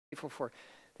Grateful for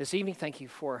this evening. Thank you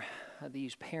for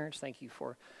these parents. Thank you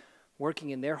for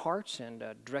working in their hearts and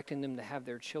directing them to have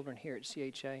their children here at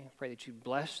CHA. Pray that you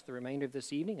bless the remainder of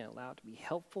this evening and allow it to be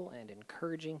helpful and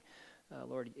encouraging.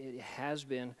 Lord, it has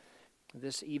been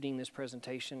this evening, this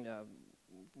presentation,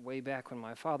 way back when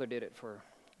my father did it for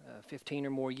 15 or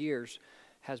more years,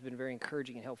 has been very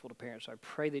encouraging and helpful to parents. So I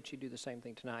pray that you do the same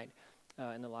thing tonight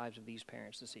in the lives of these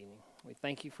parents this evening. We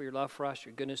thank you for your love for us,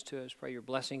 your goodness to us. Pray your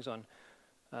blessings on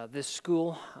this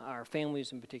school, our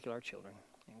families, in particular our children.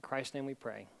 In Christ's name we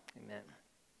pray. Amen.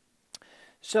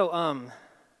 So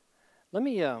let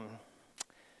me,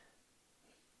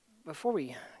 before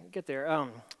we get there,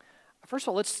 first of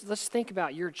all, let's think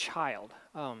about your child.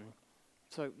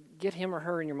 So get him or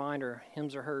her in your mind, or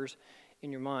hims or hers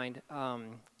in your mind.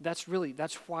 That's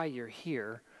why you're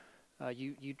here.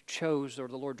 You chose, or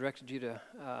the Lord directed you to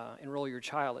enroll your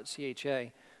child at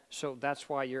CHA. So that's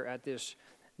why you're at this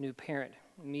new parent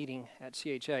meeting at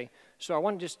CHA. So I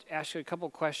want to just ask you a couple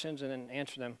of questions and then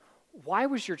answer them. Why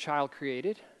was your child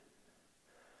created?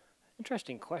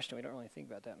 Interesting question. We don't really think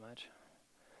about that much.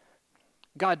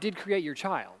 God did create your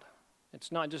child.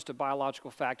 It's not just a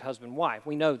biological fact, husband, wife.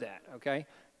 We know that, okay?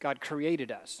 God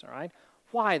created us, all right?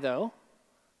 Why, though?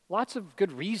 Lots of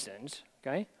good reasons,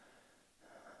 okay?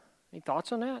 Any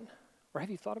thoughts on that? Or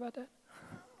have you thought about that?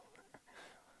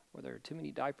 Were there too many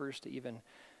diapers to even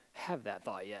have that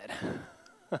thought yet?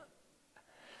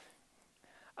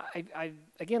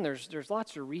 Again, there's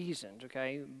lots of reasons,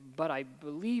 okay? But I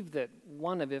believe that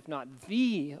one of, if not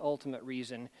the ultimate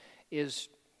reason, is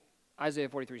Isaiah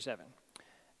 43:7.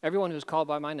 Everyone who is called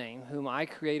by my name, whom I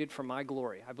created for my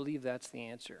glory. I believe that's the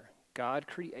answer. God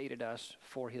created us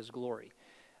for his glory.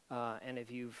 And if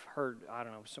you've heard, I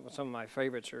don't know, some of my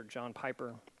favorites are John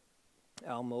Piper,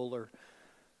 Al Mohler,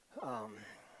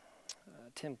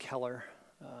 Tim Keller,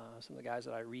 some of the guys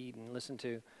that I read and listen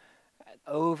to.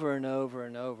 Over and over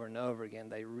and over and over again,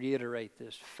 they reiterate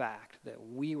this fact that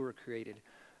we were created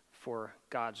for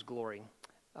God's glory.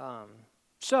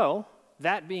 So,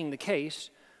 that being the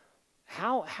case,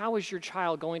 how is your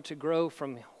child going to grow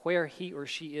from where he or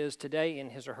she is today in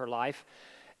his or her life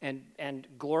and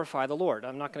glorify the Lord?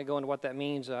 I'm not going to go into what that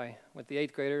means. With the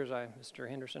 8th graders, Mr.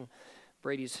 Henderson,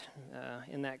 Brady's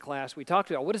in that class, we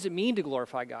talked about what does it mean to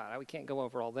glorify God. We can't go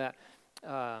over all that.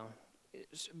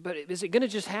 But is it going to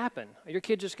just happen? Are your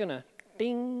kids just going to,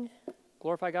 ding,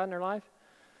 glorify God in their life?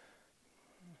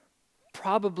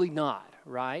 Probably not,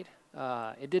 right?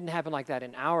 It didn't happen like that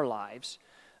in our lives.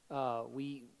 A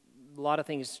lot of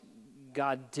things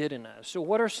God did in us. So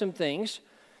what are some things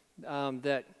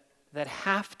that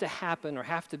have to happen or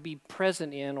have to be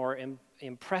present in or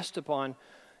impressed upon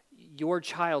your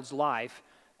child's life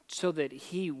so that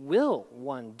he will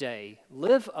one day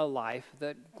live a life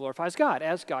that glorifies God,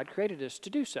 as God created us to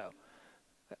do so?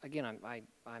 Again,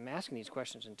 I'm asking these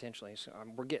questions intentionally, so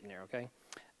we're getting there, okay?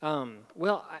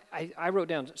 Well, I wrote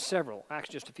down several,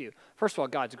 actually just a few. First of all,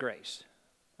 God's grace,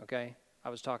 okay? I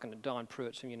was talking to Dawn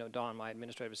Pruitt, some of you know Dawn, my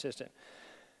administrative assistant.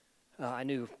 I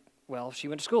knew, well, she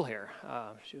went to school here.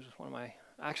 She was one of my,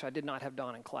 actually I did not have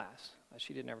Dawn in class.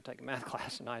 She didn't ever take a math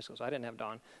class in high school, so I didn't have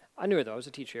Dawn. I knew her though, I was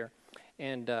a teacher here.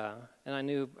 And I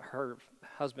knew her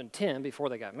husband, Tim, before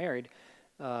they got married.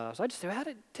 So I just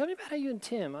said, tell me about how you and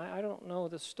Tim, I don't know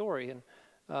this story. And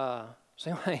so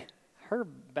anyway, her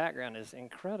background is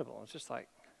incredible. It's just like,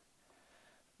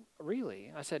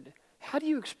 really? I said, how do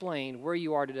you explain where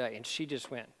you are today? And she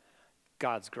just went,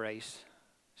 God's grace.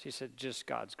 She said, just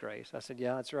God's grace. I said,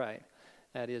 yeah, that's right.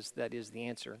 That is the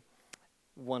answer,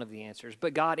 one of the answers.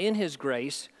 But God, in his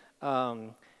grace,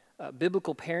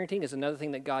 biblical parenting is another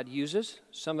thing that God uses.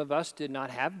 Some of us did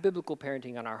not have biblical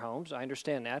parenting in our homes. I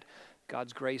understand that.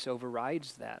 God's grace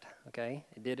overrides that, okay?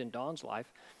 It did in Dawn's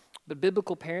life. But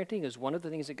biblical parenting is one of the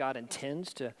things that God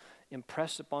intends to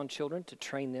impress upon children, to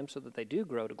train them so that they do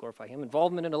grow to glorify him.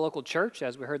 Involvement in a local church,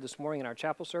 as we heard this morning in our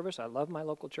chapel service. I love my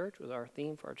local church, was our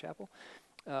theme for our chapel.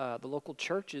 The local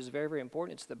church is very, very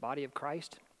important. It's the body of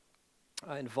Christ.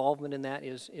 Involvement in that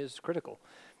is critical.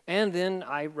 And then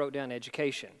I wrote down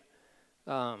education.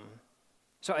 And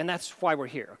that's why we're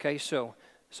here, okay? So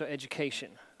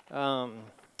education. I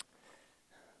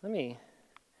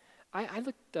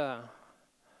looked,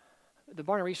 the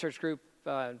Barna Research Group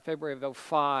in February of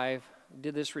 2005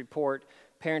 did this report.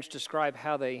 Parents describe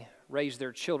how they raise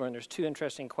their children. There's two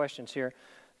interesting questions here.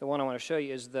 The one I want to show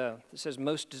you is it says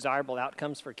most desirable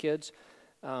outcomes for kids.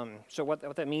 So what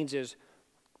that means is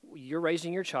you're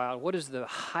raising your child. What is the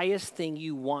highest thing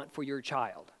you want for your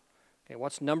child? Okay,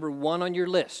 what's number one on your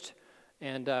list?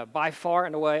 And by far,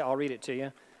 in a way, I'll read it to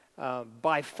you.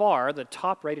 By far, the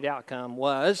top-rated outcome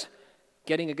was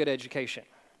getting a good education.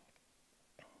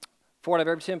 4 out of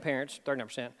every 10 parents,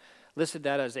 39%, listed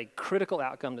that as a critical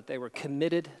outcome that they were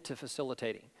committed to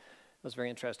facilitating. It was very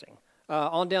interesting.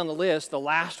 On down the list, the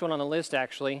last one on the list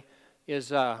actually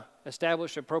is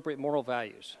establish appropriate moral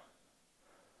values.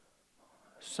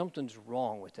 Something's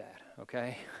wrong with that,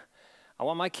 okay? I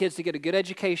want my kids to get a good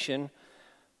education.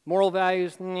 Moral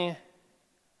values, Wait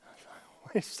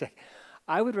a second.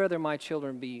 I would rather my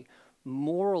children be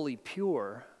morally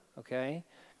pure, okay,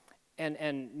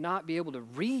 and not be able to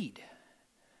read,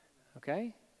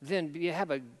 okay, than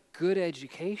have a good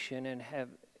education and have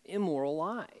immoral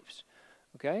lives,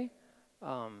 okay?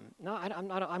 I'm glad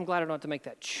I don't have to make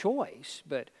that choice,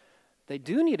 but they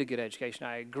do need a good education.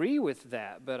 I agree with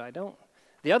that, but I don't.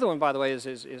 The other one, by the way,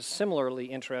 is similarly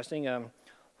interesting.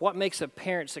 What makes a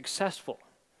parent successful?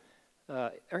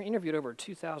 I interviewed over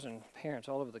 2,000 parents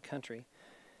all over the country.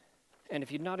 And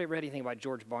if you've not read anything by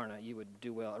George Barna, you would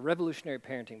do well. A Revolutionary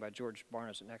Parenting by George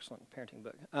Barna is an excellent parenting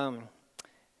book.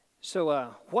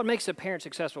 What makes a parent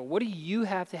successful? What do you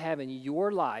have to have in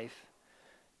your life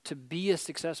to be a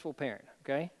successful parent?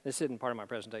 Okay? This isn't part of my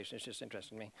presentation. It's just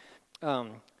interesting to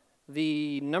me.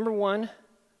 The number one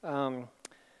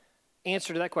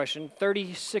answer to that question,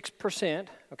 36%,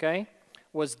 okay,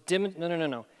 was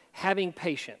having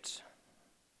patience.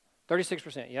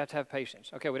 36%, you have to have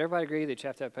patience. Okay, would everybody agree that you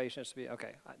have to have patience to be,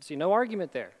 okay. See, no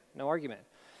argument there, no argument.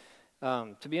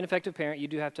 To be an effective parent, you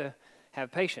do have to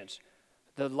have patience.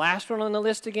 The last one on the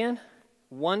list again,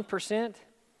 1%,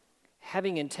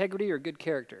 having integrity or good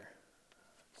character.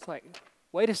 It's like,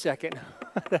 wait a second,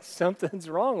 something's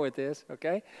wrong with this,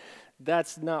 okay?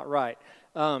 That's not right.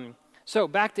 So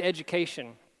back to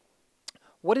education.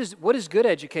 What is good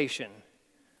education?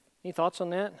 Any thoughts on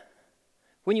that?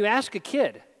 When you ask a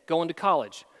kid going to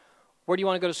college, where do you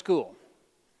want to go to school?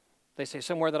 They say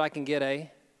somewhere that I can get a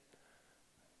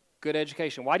good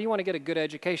education. Why do you want to get a good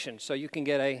education? So you can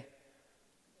get a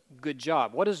good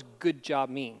job. What does good job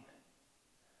mean?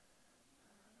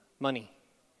 Money.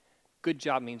 Good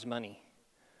job means money.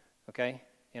 Okay?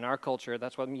 In our culture,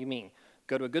 that's what you mean.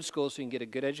 Go to a good school so you can get a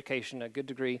good education, a good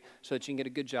degree, so that you can get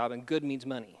a good job, and good means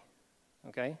money.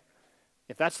 Okay?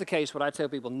 If that's the case, what I tell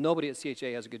people, nobody at CHA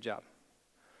has a good job.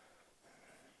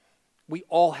 We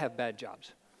all have bad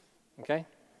jobs. Okay?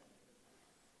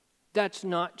 That's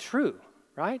not true,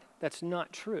 right? That's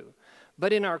not true.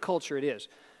 But in our culture, it is.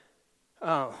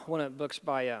 One of the books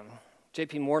by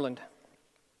J.P. Moreland,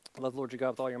 Love the Lord your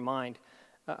God with all your mind,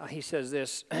 he says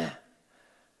this,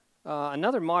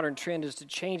 another modern trend is to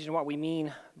change in what we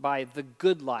mean by the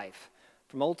good life.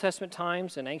 From Old Testament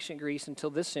times and ancient Greece until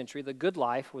this century, the good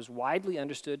life was widely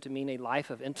understood to mean a life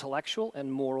of intellectual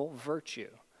and moral virtue.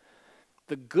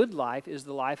 The good life is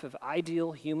the life of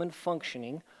ideal human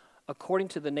functioning according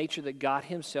to the nature that God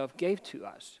himself gave to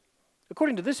us.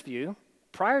 According to this view,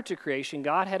 prior to creation,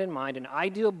 God had in mind an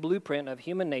ideal blueprint of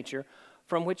human nature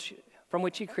from which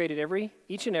he created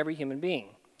each and every human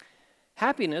being.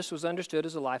 Happiness was understood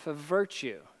as a life of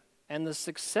virtue, and the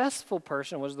successful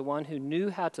person was the one who knew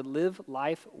how to live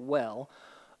life well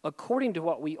according to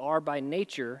what we are by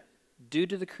nature due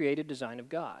to the creative design of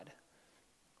God.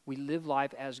 We live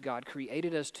life as God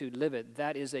created us to live it.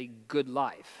 That is a good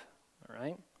life, all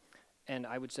right? And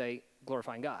I would say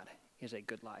glorifying God is a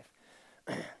good life.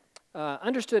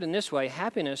 Understood in this way,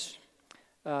 happiness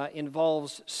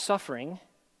involves suffering,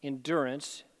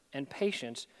 endurance, and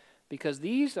patience, because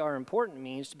these are important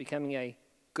means to becoming a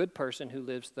good person who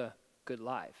lives the good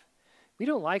life. We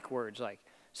don't like words like,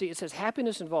 see, it says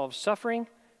happiness involves suffering.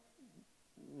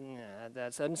 Nah,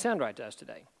 that doesn't sound right to us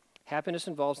today. Happiness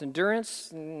involves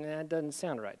endurance. That doesn't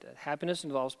sound right to us. Happiness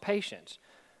involves patience.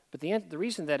 But the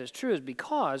reason that is true is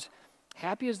because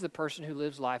happy is the person who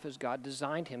lives life as God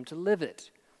designed him to live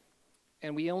it.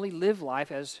 And we only live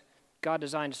life as God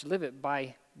designed us to live it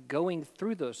by going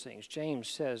through those things. James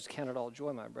says, count it all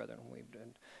joy, my brethren, when we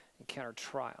encounter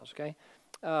trials, okay?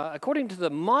 According to the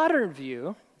modern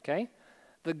view, okay,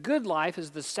 the good life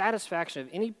is the satisfaction of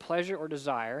any pleasure or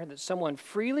desire that someone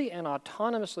freely and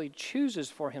autonomously chooses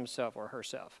for himself or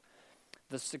herself.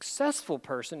 The successful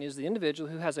person is the individual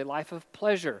who has a life of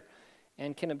pleasure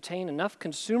and can obtain enough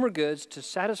consumer goods to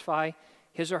satisfy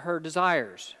his or her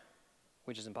desires,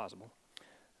 which is impossible,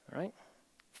 all right?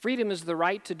 Freedom is the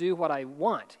right to do what I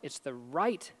want. It's the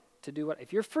right to do what,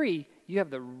 if you're free, you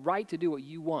have the right to do what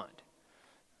you want.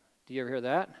 Do you ever hear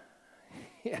that?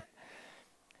 Yeah.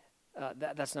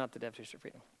 That's not the definition of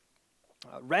freedom.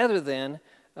 Rather than,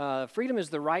 freedom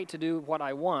is the right to do what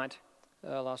I want.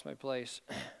 I lost my place.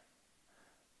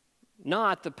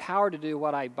 Not the power to do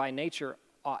what I by nature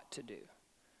ought to do.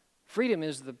 Freedom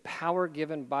is the power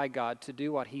given by God to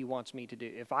do what he wants me to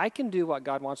do. If I can do what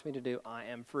God wants me to do, I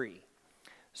am free.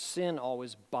 Sin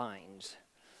always binds,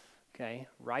 okay?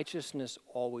 Righteousness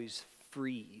always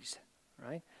frees,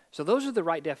 right? So those are the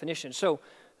right definitions. So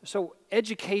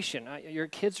education, your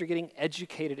kids are getting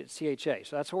educated at CHA.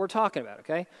 So that's what we're talking about,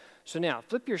 okay? So now,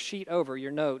 flip your sheet over,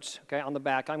 your notes, okay, on the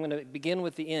back. I'm going to begin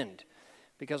with the end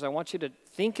because I want you to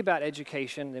think about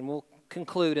education, then we'll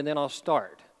conclude, and then I'll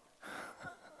start.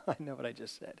 I know what I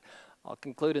just said. I'll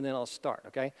conclude, and then I'll start,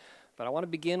 okay? But I want to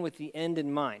begin with the end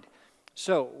in mind.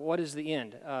 So what is the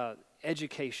end?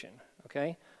 Education,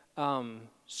 okay?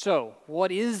 So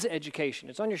what is education?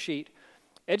 It's on your sheet.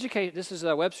 Educate. This is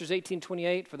Webster's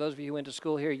 1828. For those of you who went to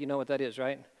school here, you know what that is,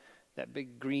 right? That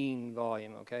big green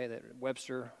volume, okay, that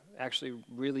Webster actually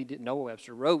really didn't know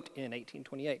Webster wrote in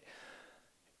 1828.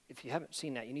 If you haven't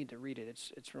seen that, you need to read it.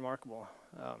 It's remarkable.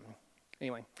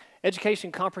 Anyway,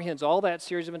 education comprehends all that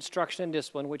series of instruction and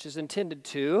discipline which is intended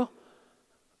to,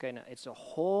 okay, now it's a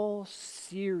whole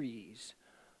series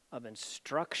of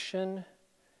instruction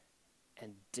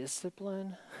and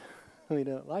discipline. We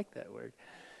don't like that word.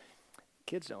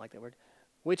 Kids don't like that word.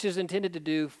 Which is intended to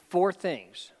do 4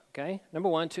 things, okay? Number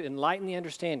 1, to enlighten the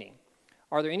understanding.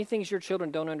 Are there any things your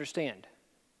children don't understand?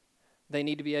 They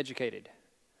need to be educated.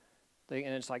 And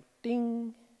it's like,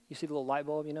 ding. You see the little light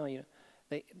bulb,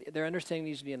 their understanding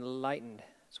needs to be enlightened.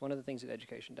 It's one of the things that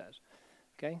education does,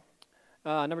 okay?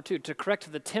 Number 2, to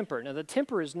correct the temper. Now, the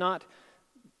temper is not,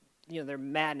 their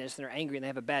madness and they're angry and they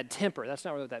have a bad temper. That's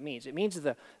not really what that means. It means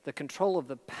the control of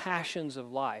the passions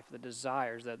of life, the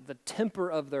desires, the temper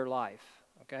of their life,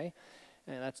 okay?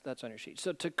 And that's on your sheet.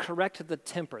 So to correct the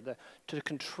temper, to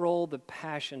control the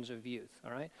passions of youth,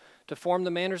 all right? To form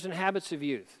the manners and habits of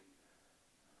youth.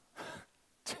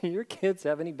 Do your kids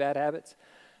have any bad habits?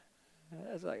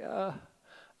 It's like, I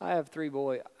have 3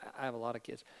 boys. I have a lot of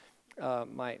kids.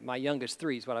 My youngest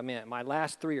 3 is what I meant. My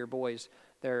last 3 are boys.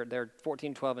 They're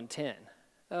 14, 12, and 10.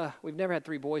 We've never had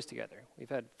 3 boys together. We've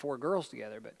had 4 girls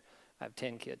together, but I have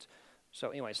 10 kids. So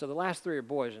anyway, so the last 3 are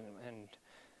boys, and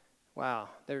wow,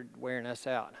 they're wearing us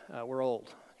out. We're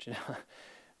old.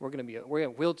 We're gonna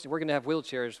have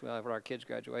wheelchairs for our kids'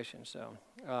 graduation. So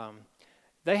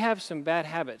they have some bad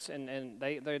habits, and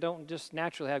they don't just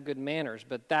naturally have good manners,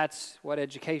 but that's what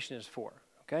education is for.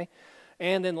 Okay,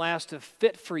 and then last, to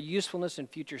fit for usefulness in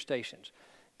future stations.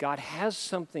 God has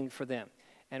something for them,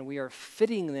 and we are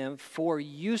fitting them for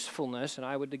usefulness. And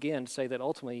I would again say that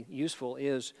ultimately useful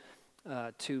is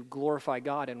to glorify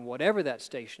God in whatever that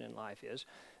station in life is.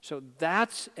 So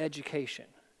that's education,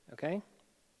 okay?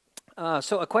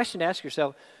 So a question to ask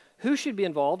yourself, who should be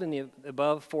involved in the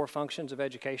above 4 functions of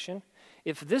education?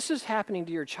 If this is happening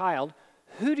to your child,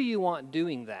 who do you want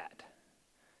doing that?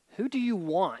 Who do you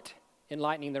want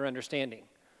enlightening their understanding?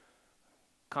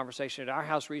 Conversation at our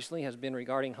house recently has been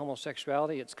regarding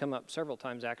homosexuality. It's come up several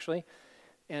times actually.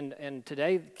 And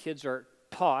today the kids are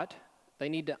taught, they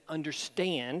need to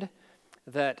understand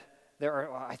that there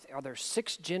are there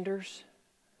 6 genders?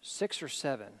 6 or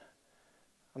 7?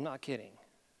 I'm not kidding,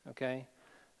 okay?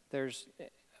 There's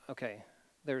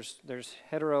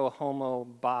hetero, homo,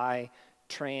 bi,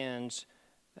 trans,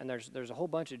 and there's a whole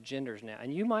bunch of genders now.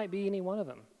 And you might be any one of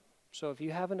them. So if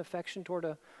you have an affection toward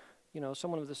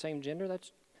someone of the same gender,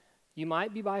 you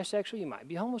might be bisexual, you might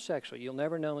be homosexual. You'll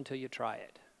never know until you try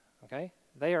it, okay?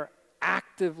 They are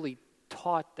actively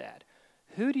taught that.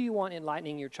 Who do you want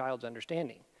enlightening your child's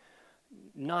understanding?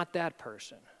 Not that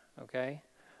person, okay?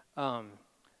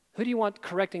 Who do you want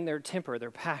correcting their temper,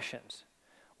 their passions?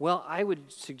 Well, I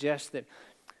would suggest that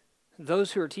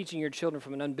those who are teaching your children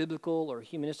from an unbiblical or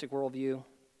humanistic worldview,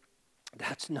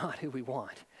 that's not who we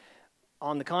want.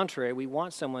 On the contrary, we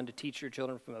want someone to teach your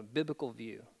children from a biblical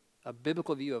view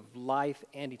of life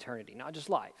and eternity. Not just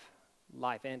life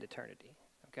and eternity,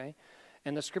 okay?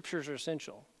 And the scriptures are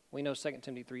essential. We know 2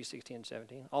 Timothy 3:16 and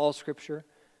 17. All scripture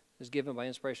is given by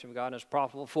inspiration of God and is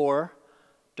profitable for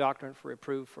doctrine, for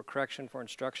reproof, for correction, for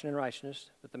instruction in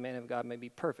righteousness, that the man of God may be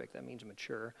perfect. That means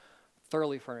mature,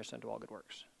 thoroughly furnished unto all good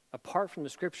works. Apart from the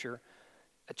scripture,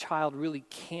 a child really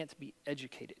can't be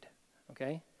educated,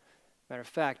 okay? Matter of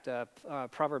fact,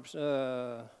 Proverbs,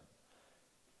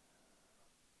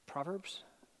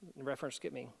 reference,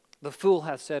 skip me. The fool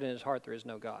hath said in his heart there is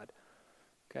no God,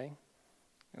 okay?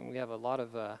 And we have a lot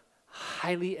of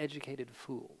highly educated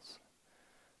fools.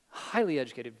 Highly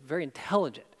educated, very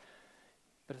intelligent.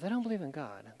 But if they don't believe in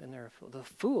God, then they're a fool. The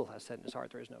fool has said in his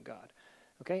heart there is no God.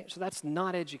 Okay? So that's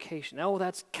not education. Now,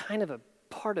 that's kind of a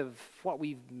part of what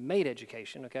we've made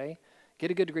education, okay? Get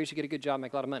a good degree so you get a good job,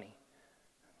 make a lot of money.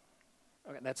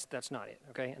 Okay, that's not it,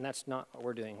 okay? And that's not what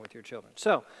we're doing with your children.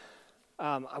 So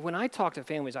when I talk to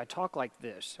families, I talk like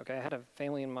this, okay? I had a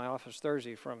family in my office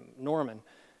Thursday from Norman.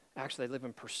 Actually, they live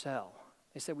in Purcell.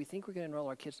 They said, we think we're going to enroll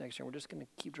our kids next year. We're just going to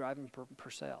keep driving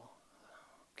Purcell.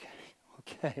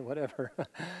 Okay, whatever.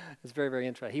 It's very, very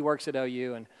interesting. He works at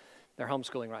OU, and they're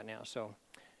homeschooling right now, so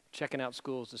checking out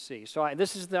schools to see. So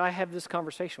I have this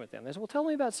conversation with them. They said, well, tell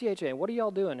me about CHA. What are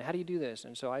y'all doing? How do you do this?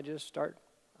 And so I just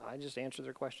answer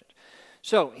their questions.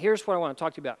 So here's what I want to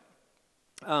talk to you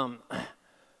about.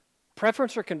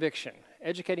 Preference or conviction,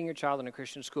 educating your child in a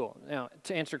Christian school. Now,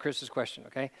 to answer Chris's question,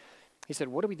 okay? He said,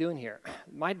 what are we doing here?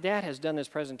 My dad has done this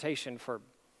presentation for,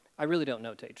 I really don't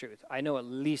know, to tell you the truth. I know at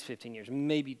least 15 years,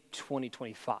 maybe 20,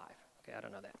 25. Okay, I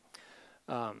don't know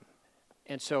that.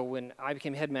 And so when I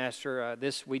became headmaster,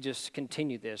 we just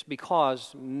continued this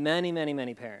because many, many,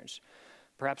 many parents,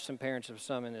 perhaps some parents of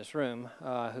some in this room,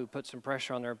 who put some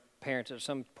pressure on their parents at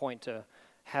some point to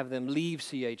have them leave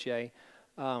CHA,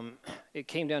 it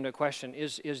came down to a question,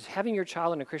 is having your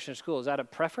child in a Christian school, is that a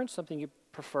preference, something you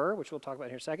prefer, which we'll talk about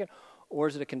here in a second, or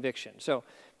is it a conviction? So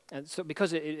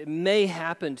because it may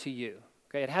happen to you,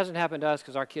 okay? It hasn't happened to us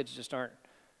because our kids just aren't,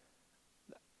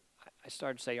 I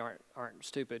started to say aren't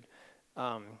stupid,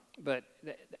 but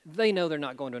they know they're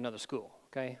not going to another school,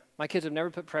 okay? My kids have never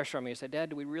put pressure on me and said, Dad,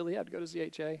 do we really have to go to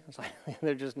CHA? I was like,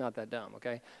 they're just not that dumb,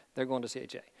 okay? They're going to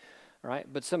CHA, all right?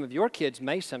 But some of your kids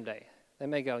may someday. They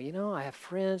may go, I have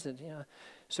friends, and,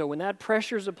 So when that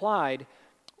pressure is applied,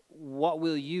 what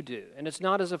will you do? And it's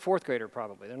not as a fourth grader,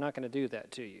 probably. They're not going to do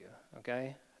that to you,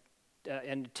 okay?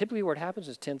 And typically where it happens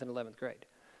is 10th and 11th grade,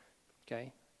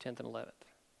 okay? 10th and 11th,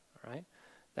 all right?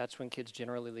 That's when kids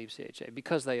generally leave CHA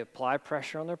because they apply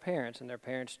pressure on their parents and their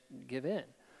parents give in,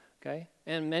 okay?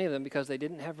 And many of them, because they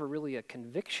didn't have really a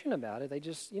conviction about it, they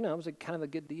just, it was kind of a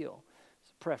good deal.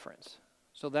 It's a preference.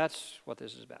 So that's what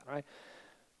this is about, right?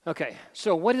 Okay,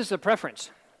 so what is a preference?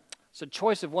 It's a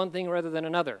choice of one thing rather than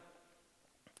another.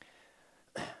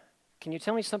 Can you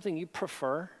tell me something you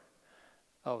prefer?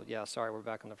 Oh, yeah, sorry, we're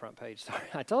back on the front page. Sorry,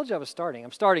 I told you I was starting.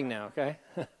 I'm starting now, okay?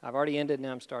 I've already ended,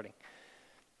 now I'm starting.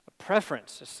 A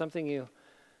preference is something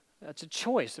it's a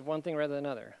choice of one thing rather than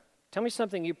another. Tell me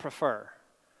something you prefer.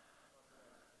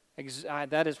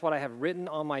 That is what I have written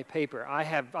on my paper.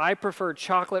 I prefer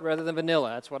chocolate rather than vanilla.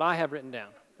 That's what I have written down,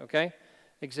 okay?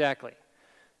 Exactly.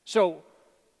 So,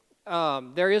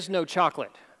 there is no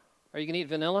chocolate. Are you going to eat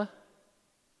vanilla?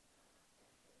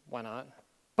 Why not?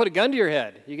 Put a gun to your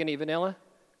head. You going to eat vanilla?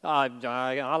 I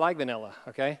like vanilla,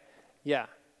 okay? Yeah,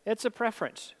 it's a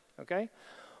preference, okay?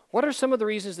 What are some of the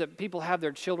reasons that people have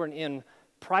their children in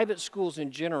private schools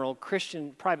in general,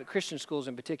 private Christian schools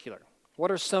in particular?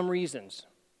 What are some reasons?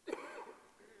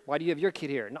 Why do you have your kid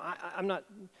here? No, I'm not...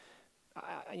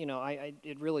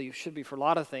 it really should be for a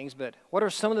lot of things, but what are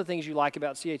some of the things you like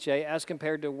about CHA as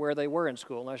compared to where they were in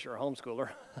school, unless you're a homeschooler?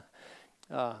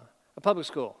 A public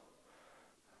school.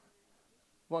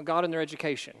 Want God in their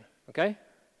education, okay?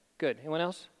 Good. Anyone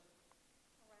else?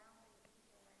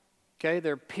 Okay,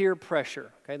 their peer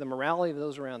pressure, okay, the morality of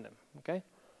those around them, okay?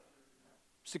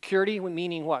 Security,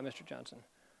 meaning what, Mr. Johnson?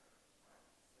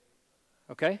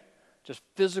 Okay, just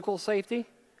physical safety,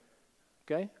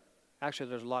 okay?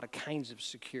 Actually, there's a lot of kinds of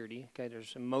security, okay?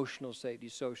 There's emotional safety,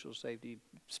 social safety,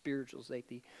 spiritual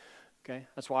safety, okay?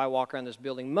 That's why I walk around this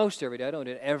building most every day. I don't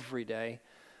do it every day,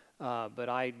 but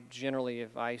I generally,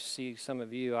 if I see some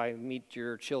of you, I meet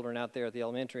your children out there at the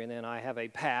elementary, and then I have a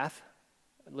path,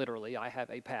 literally, I have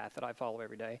a path that I follow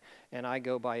every day, and I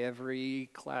go by every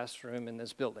classroom in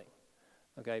this building,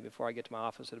 okay, before I get to my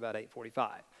office at about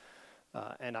 8:45.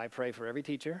 And I pray for every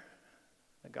teacher,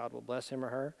 that God will bless him or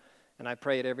her, and I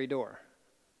pray at every door.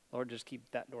 Lord, just keep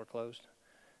that door closed.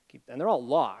 And they're all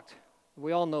locked.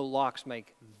 We all know locks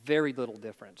make very little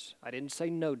difference. I didn't say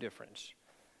no difference.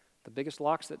 The biggest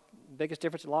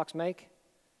difference that locks make,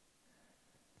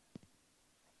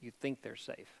 you think they're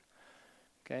safe.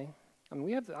 Okay? I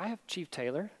mean, I have Chief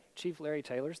Larry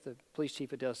Taylor's the police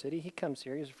chief of Del City. He comes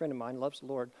here. He's a friend of mine, loves the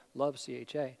Lord, loves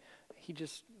CHA. He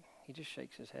just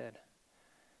shakes his head.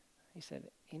 He said,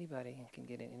 anybody can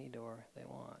get in any door they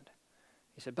want.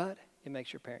 He said, but it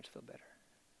makes your parents feel better.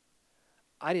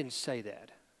 I didn't say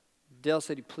that. Del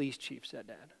City police chief said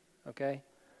that, okay?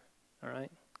 All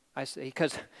right? I say,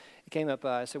 because it came up,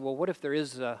 I said, well, what if there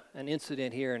is an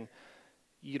incident here and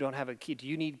you don't have a key? Do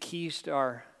you need keys to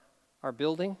our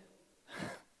building?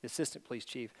 The assistant police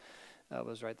chief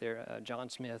was right there, John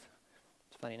Smith.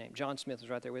 It's a funny name. John Smith was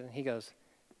right there with him. He goes,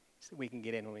 we can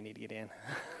get in when we need to get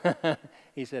in.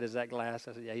 He said, is that glass?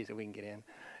 I said, yeah. He said, we can get in.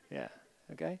 Yeah,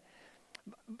 okay?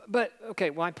 But,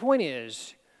 okay, my point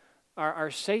is,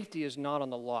 our safety is not on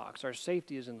the locks. Our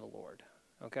safety is in the Lord,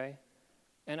 okay?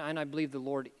 And I believe the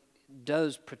Lord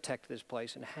does protect this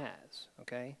place and has,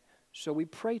 okay? So we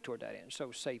pray toward that end.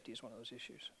 So safety is one of those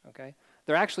issues, okay?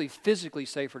 They're actually physically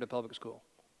safer to public school.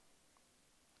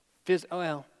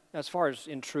 Well, as far as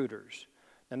intruders,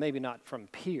 and maybe not from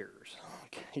peers,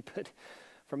 okay, but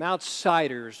from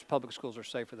outsiders, public schools are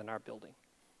safer than our building.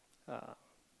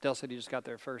 Dell said he just got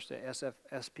their first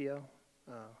SPO.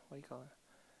 What do you call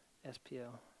it? SPO.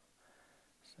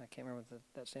 I can't remember what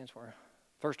that stands for.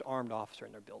 First armed officer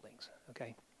in their buildings,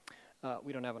 okay?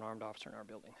 We don't have an armed officer in our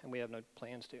building, and we have no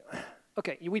plans to.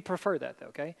 Okay, we prefer that, though,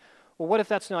 okay? Well, what if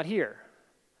that's not here?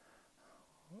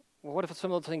 Well, what if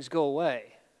some of those things go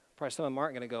away? Probably some of them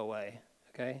aren't going to go away,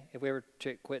 okay? If we ever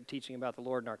quit teaching about the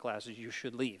Lord in our classes, you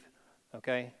should leave,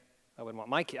 okay? I wouldn't want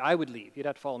my kid. I would leave. You'd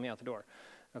have to follow me out the door,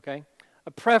 okay?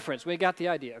 A preference. We got the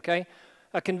idea, okay?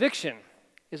 A conviction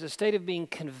is a state of being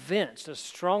convinced, a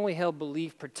strongly held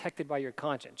belief protected by your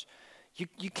conscience.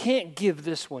 You can't give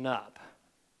this one up,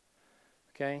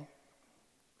 okay?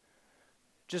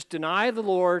 Just deny the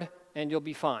Lord and you'll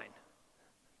be fine.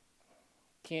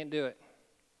 Can't do it.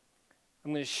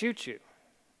 I'm going to shoot you.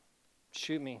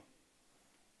 Shoot me.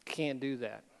 Can't do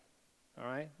that, all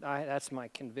right? That's my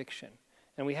conviction.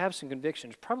 And we have some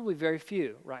convictions, probably very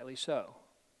few, rightly so,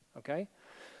 okay?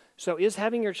 So is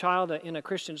having your child in a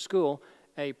Christian school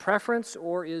a preference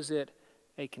or is it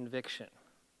a conviction?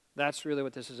 That's really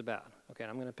what this is about. Okay,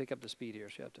 I'm going to pick up the speed here,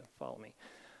 so you have to follow me.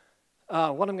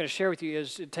 What I'm going to share with you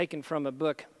is taken from a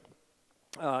book,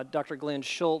 Dr. Glenn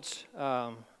Schultz.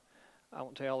 I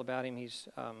won't tell you all about him.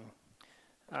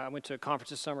 I went to a conference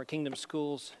this summer, Kingdom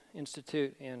Schools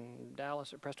Institute in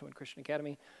Dallas at Prestonwood Christian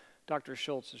Academy. Dr.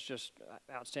 Schultz is just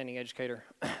an outstanding educator.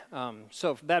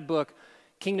 So for that book,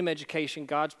 Kingdom Education,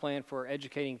 God's Plan for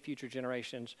Educating Future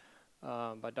Generations,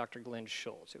 by Dr. Glenn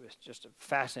Schultz. It was just a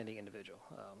fascinating individual.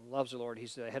 Loves the Lord.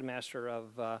 He's the headmaster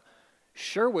of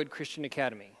Sherwood Christian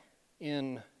Academy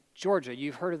in Georgia.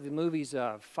 You've heard of the movies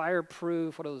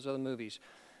Fireproof. What are those other movies?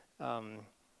 You know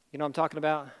what I'm talking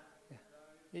about?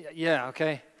 Yeah,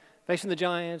 okay. Facing the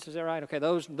Giants, is that right? Okay,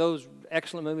 those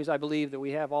excellent movies, I believe that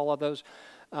we have all of those.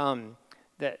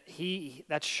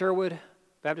 That's Sherwood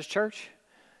Baptist Church.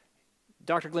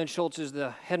 Dr. Glenn Schultz is the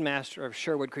headmaster of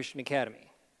Sherwood Christian Academy.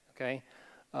 Okay,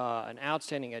 an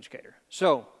outstanding educator.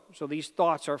 So these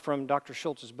thoughts are from Dr.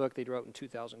 Schultz's book that he wrote in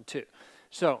 2002.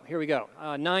 So here we go.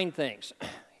 9 things.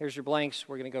 Here's your blanks.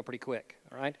 We're going to go pretty quick.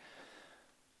 All right.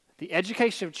 The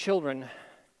education of children.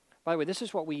 By the way, this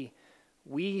is what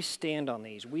we stand on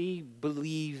these. We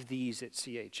believe these at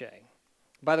CHA.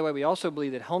 By the way, we also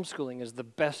believe that homeschooling is the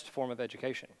best form of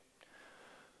education.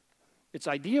 It's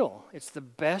ideal. It's the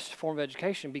best form of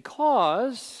education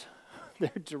because they're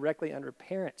directly under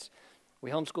parents. We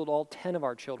homeschooled all 10 of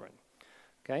our children,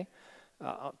 okay,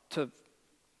 to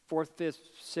 4th, 5th,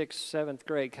 6th, 7th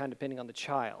grade, kind of depending on the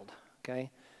child, okay,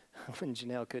 when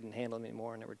Janelle couldn't handle them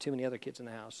anymore and there were too many other kids in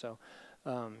the house. So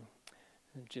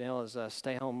Janelle is a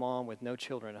stay-home mom with no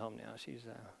children at home now.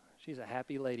 She's a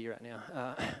happy lady right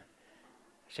now.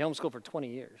 She homeschooled for 20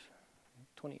 years.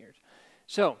 20 years.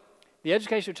 So the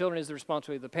education of children is the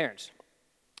responsibility of the parents.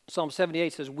 Psalm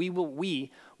 78 says, we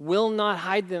will not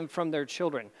hide them from their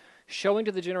children, showing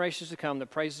to the generations to come the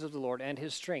praises of the Lord and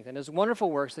his strength and his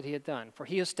wonderful works that he had done. For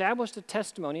he established a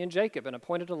testimony in Jacob and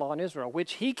appointed a law in Israel,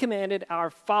 which he commanded our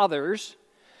fathers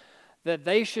that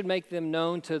they should make them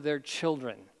known to their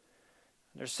children.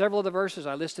 There's several of the verses.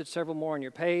 I listed several more on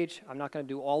your page. I'm not going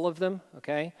to do all of them,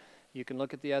 okay? You can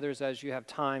look at the others as you have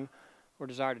time or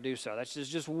desire to do so. That's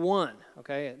just one,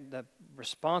 okay? The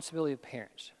responsibility of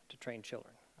parents to train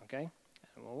children, okay?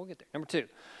 And we'll get there. Number 2,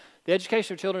 the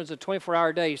education of children is a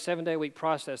 24-hour day, 7-day-a-week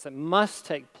process that must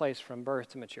take place from birth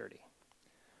to maturity.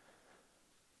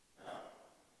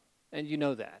 And you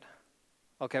know that.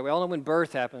 Okay, we all know when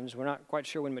birth happens. We're not quite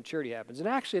sure when maturity happens. And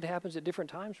actually, it happens at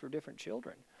different times for different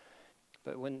children.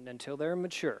 But until they're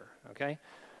mature, okay?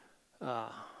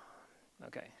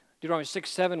 Okay. Deuteronomy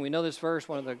 6:7, we know this verse,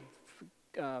 one of the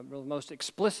most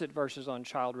explicit verses on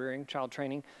child rearing, child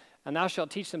training. And thou shalt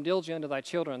teach them diligently unto thy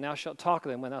children, and thou shalt talk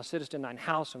of them when thou sittest in thine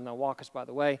house, and when thou walkest by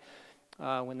the way,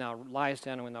 when thou liest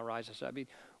down, and when thou risest up. I mean,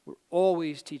 we're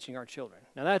always teaching our children.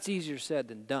 Now, that's easier said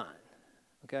than done,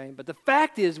 okay? But the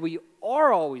fact is we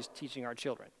are always teaching our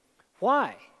children.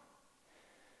 Why?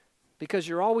 Because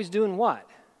you're always doing what?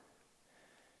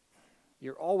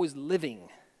 You're always living,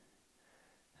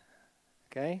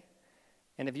 okay?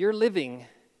 And if you're living,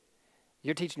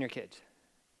 you're teaching your kids.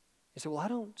 You say, well, I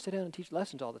don't sit down and teach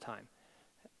lessons all the time.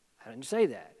 I didn't say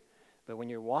that. But when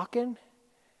you're walking,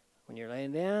 when you're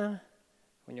laying down,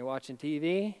 when you're watching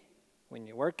TV, when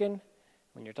you're working,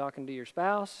 when you're talking to your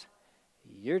spouse,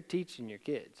 you're teaching your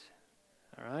kids,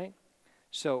 all right?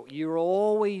 So you're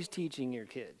always teaching your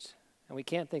kids. And we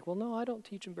can't think, well, no, I don't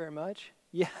teach them very much.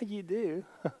 Yeah, you do.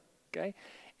 okay?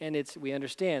 And we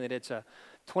understand that it's a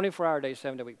 24-hour day,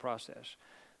 7-day-week process.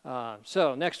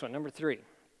 So next one, number 3.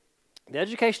 The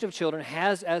education of children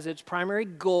has as its primary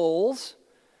goals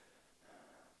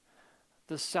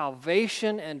the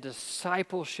salvation and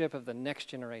discipleship of the next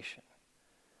generation.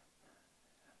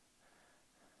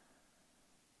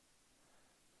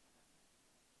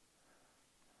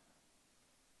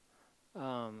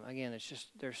 Again, it's just,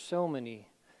 there's so many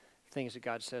things that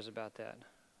God says about that.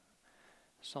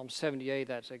 Psalm 78,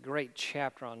 that's a great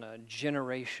chapter on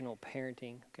generational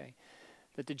parenting, okay?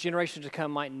 That the generations to come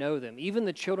might know them, even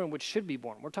the children which should be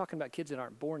born. We're talking about kids that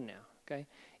aren't born now, okay?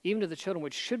 Even to the children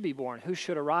which should be born, who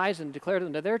should arise and declare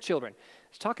them to their children.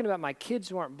 It's talking about my kids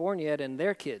who aren't born yet and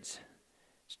their kids.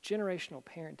 It's generational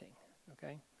parenting,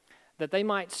 okay? That they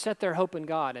might set their hope in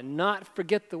God and not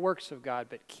forget the works of God,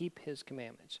 but keep His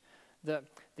commandments.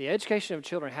 The education of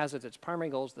children has as its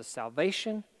primary goals the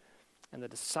salvation and the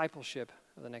discipleship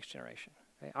of the next generation.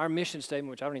 Okay? Our mission statement,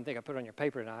 which I don't even think I put on your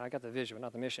paper tonight, I got the vision, but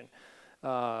not the mission.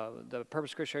 The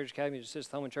purpose of Christian Heritage Academy is to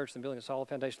assist the home and church in building a solid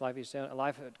foundation of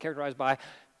life characterized by,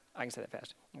 I can say that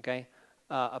fast, okay?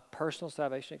 A personal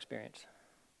salvation experience.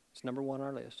 It's number 1 on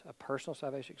our list. A personal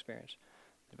salvation experience.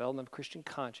 Development of Christian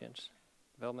conscience.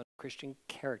 Development of Christian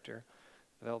character.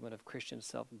 Development of Christian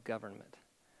self-government.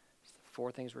 It's the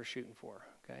 4 things we're shooting for,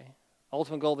 okay?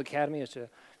 Ultimate goal of the Academy is to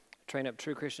train up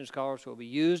true Christian scholars who will be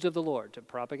used of the Lord to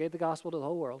propagate the gospel to the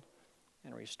whole world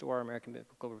and restore our American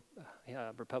biblical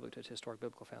republic to its historic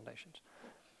biblical foundations.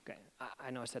 Okay,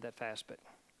 I know I said that fast, but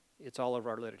it's all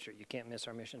over our literature. You can't miss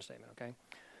our mission statement, okay?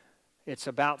 It's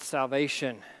about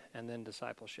salvation and then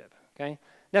discipleship, okay?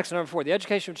 Next, number 4, the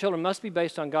education of children must be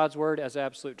based on God's word as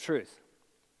absolute truth.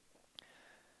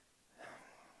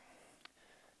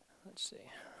 Let's see.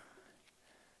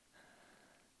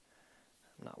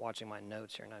 I'm not watching my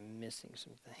notes here, and I'm missing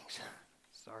some things.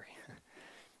 Sorry.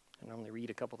 I normally read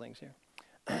a couple things here.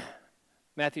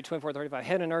 Matthew 24:35.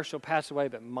 Heaven and earth shall pass away,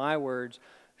 but my words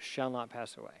shall not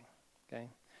pass away. Okay?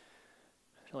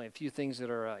 There's only a few things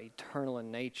that are eternal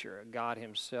in nature. God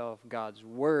Himself, God's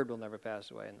word will never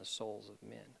pass away, and the souls of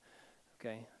men.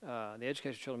 Okay? The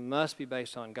education of children must be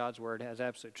based on God's word as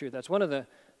absolute truth. That's one of the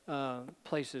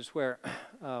places where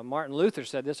Martin Luther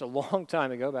said this a long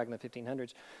time ago, back in the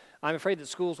 1500s. I'm afraid that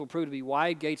schools will prove to be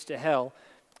wide gates to hell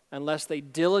unless they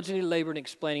diligently labor in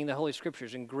explaining the Holy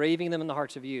Scriptures, engraving them in the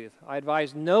hearts of youth. I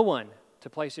advise no one to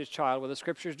place his child where the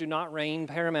Scriptures do not reign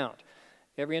paramount.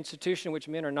 Every institution in which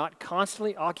men are not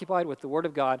constantly occupied with the Word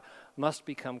of God must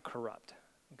become corrupt.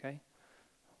 Okay?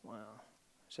 Wow.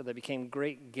 So they became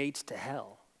great gates to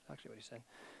hell. That's actually what he said.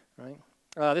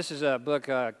 Right? This is a book,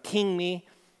 King Me,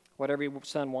 What Every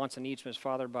Son Wants and Needs from His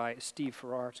Father by Steve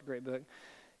Farrar. It's a great book.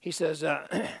 He says,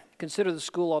 consider the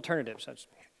school alternatives. That's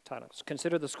the title.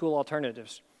 Consider the school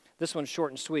alternatives. This one's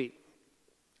short and sweet.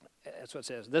 That's what it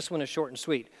says. This one is short and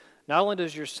sweet. Not only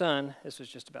does your son, this was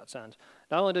just about sons,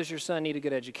 not only does your son need a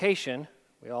good education,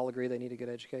 we all agree they need a good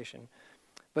education,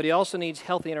 but he also needs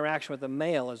healthy interaction with the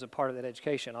male as a part of that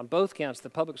education. On both counts, the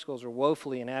public schools are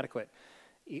woefully inadequate.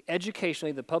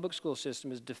 Educationally, the public school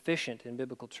system is deficient in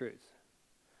biblical truth.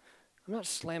 I'm not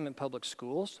slamming public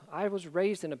schools. I was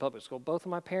raised in a public school. Both of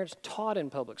my parents taught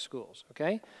in public schools,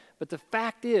 okay? But the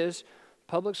fact is,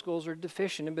 public schools are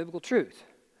deficient in biblical truth.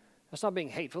 That's not being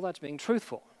hateful, that's being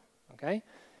truthful, okay?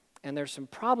 And there's some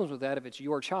problems with that if it's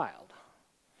your child,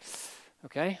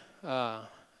 okay?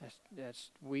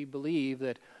 We believe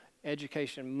that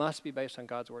education must be based on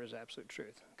God's word as absolute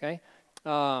truth, okay?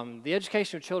 The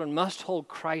education of children must hold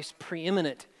Christ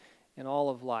preeminent in all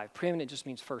of life. Preeminent just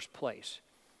means first place.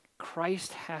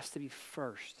 Christ has to be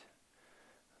first,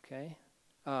 okay?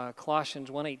 Colossians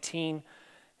 1:18,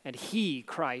 and He,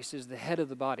 Christ, is the head of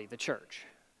the body, the church,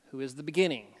 who is the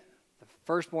beginning, the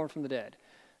firstborn from the dead,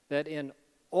 that in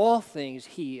all things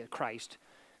He, Christ,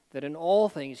 that in all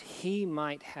things He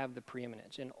might have the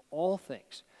preeminence. In all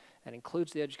things. That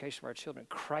includes the education of our children.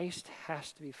 Christ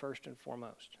has to be first and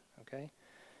foremost, okay?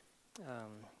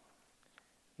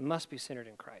 Must be centered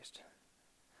in Christ.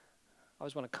 I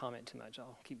always want to comment too much.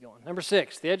 I'll keep going. Number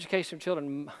 6, the education of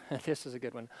children, this is a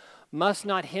good one, must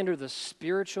not hinder the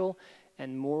spiritual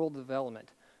and moral development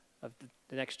of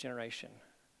the next generation.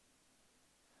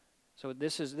 So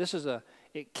this is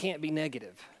it can't be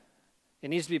negative. It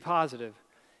needs to be positive.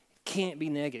 It can't be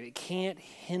negative. It can't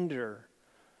hinder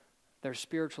their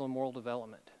spiritual and moral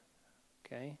development.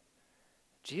 Okay?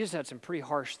 Jesus had some pretty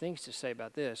harsh things to say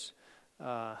about this.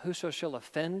 Whoso shall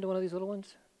offend one of these little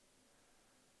ones,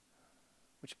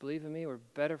 which believe in me, were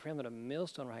better for him than a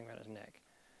millstone hanging around his neck.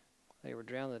 They were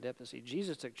drowned in the depth of the sea.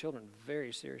 Jesus took children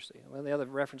very seriously. One of the other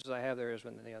references I have there is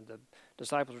when the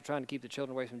disciples were trying to keep the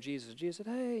children away from Jesus. Jesus said,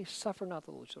 hey, suffer not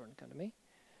the little children to come to me.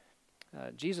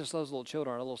 Jesus loves little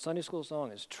children. Our little Sunday school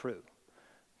song is true.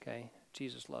 Okay?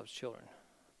 Jesus loves children.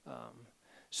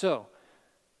 So,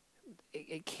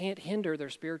 it can't hinder their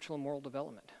spiritual and moral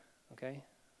development. Okay?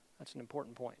 That's an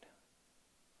important point.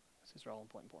 These are all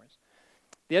important points.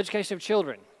 The education of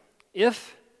children,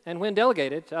 if and when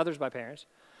delegated to others by parents,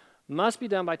 must be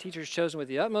done by teachers chosen with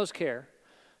the utmost care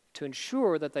to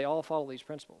ensure that they all follow these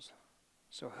principles.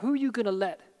 So who are you going to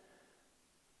let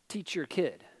teach your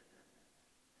kid?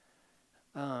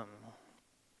 My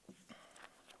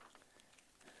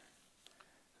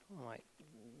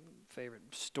favorite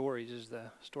stories is the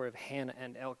story of Hannah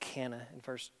and Elkanah in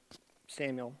 1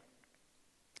 Samuel.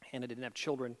 Hannah didn't have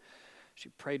children. She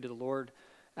prayed to the Lord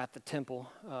at the temple,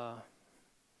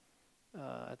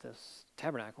 at this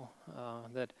tabernacle,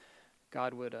 that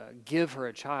God would give her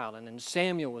a child. And then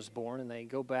Samuel was born, and they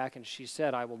go back, and she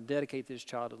said, I will dedicate this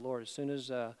child to the Lord. As soon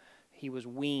as he was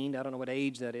weaned, I don't know what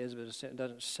age that is, but it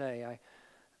doesn't say.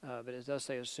 But it does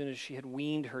say as soon as she had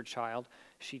weaned her child,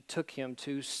 she took him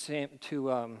to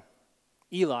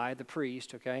Eli, the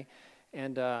priest, okay?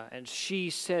 And she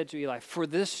said to Eli, for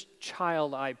this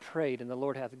child I prayed, and the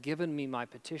Lord hath given me my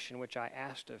petition, which I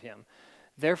asked of him.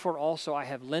 Therefore also I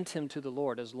have lent him to the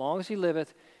Lord. As long as he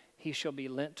liveth, he shall be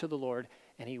lent to the Lord,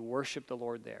 and he worshiped the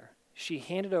Lord there. She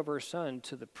handed over her son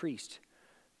to the priest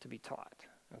to be taught,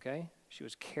 okay? She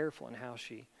was careful in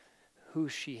who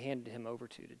she handed him over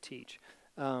to teach.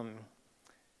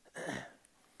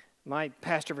 My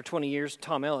pastor for 20 years,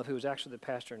 Tom Elliff, who was actually the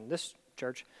pastor in this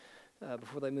church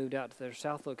before they moved out to their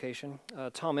south location,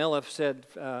 Tom Elliff said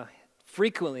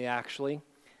frequently, actually,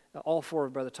 all four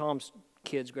of Brother Tom's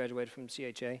kids graduated from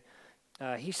CHA.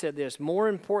 He said this, more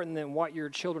important than what your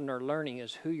children are learning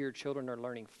is who your children are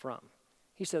learning from.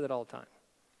 He said that all the time.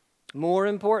 More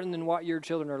important than what your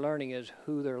children are learning is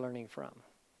who they're learning from.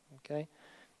 Okay?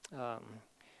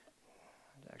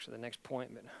 Actually, the next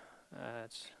point,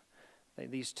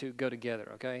 but these two go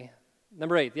together, okay?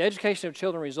 Number 8, the education of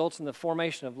children results in the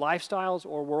formation of lifestyles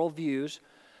or worldviews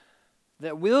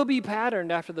that will be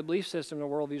patterned after the belief system and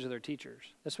worldviews of their teachers.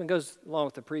 This one goes along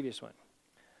with the previous one.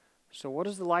 So what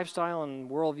is the lifestyle and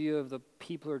worldview of the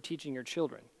people who are teaching your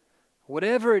children?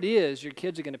 Whatever it is, your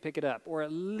kids are going to pick it up, or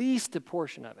at least a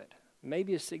portion of it,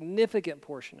 maybe a significant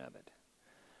portion of it.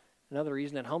 Another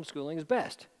reason that homeschooling is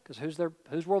best, because whose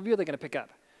worldview are they going to pick up?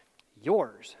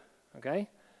 Yours, okay?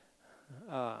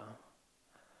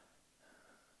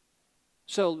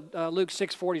 So Luke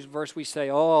 6:40 verse we say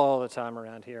all the time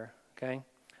around here, okay?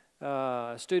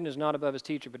 A student is not above his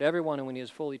teacher, but everyone when he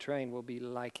is fully trained will be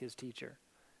like his teacher.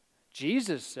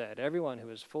 Jesus said everyone who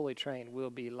is fully trained will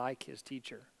be like his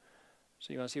teacher.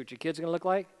 So you want to see what your kids are going to look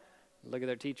like? Look at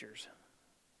their teachers,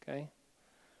 okay?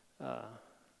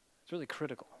 It's really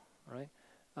critical, right?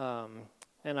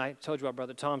 And I told you what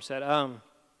Brother Tom said.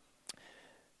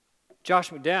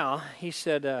 Josh McDowell, he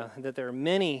said that there are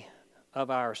many of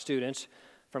our students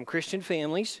from Christian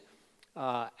families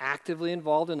actively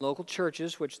involved in local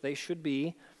churches, which they should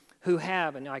be, who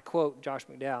have, and I quote Josh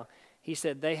McDowell, he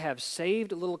said, they have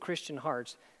saved little Christian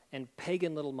hearts and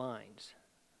pagan little minds.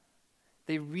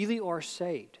 They really are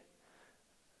saved,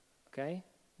 okay?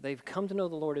 They've come to know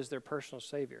the Lord as their personal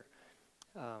Savior.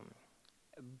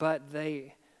 But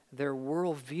their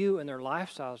worldview and their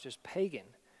lifestyle is just pagan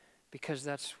because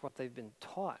that's what they've been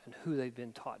taught and who they've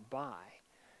been taught by.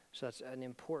 So that's an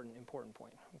important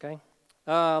point, okay?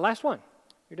 Last one.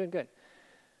 You're doing good.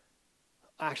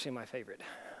 Actually, my favorite,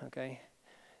 okay?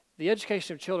 The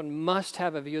education of children must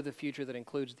have a view of the future that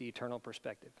includes the eternal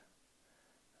perspective.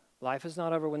 Life is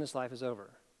not over when this life is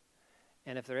over.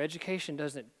 And if their education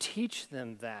doesn't teach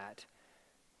them that,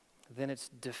 then it's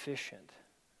deficient,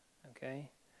 okay?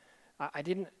 I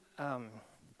don't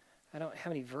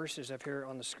have any verses up here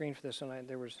on the screen for this one.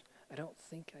 I don't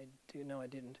think I do. No, I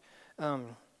didn't.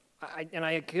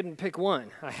 I couldn't pick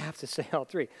one. I have to say all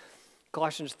three.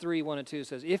 Colossians 3:1-2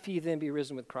 says, if ye then be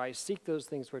risen with Christ, seek those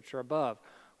things which are above,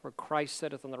 where Christ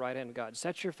sitteth on the right hand of God.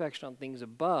 Set your affection on things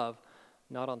above,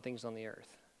 not on things on the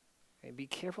earth. Okay, be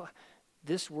careful.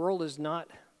 This world is not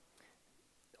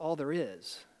all there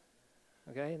is.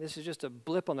 Okay? This is just a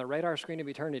blip on the radar screen of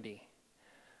eternity.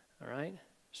 All right?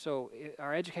 So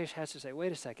our education has to say,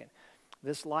 wait a second.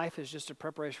 This life is just a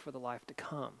preparation for the life to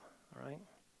come. All right?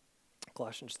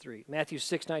 Colossians 3. Matthew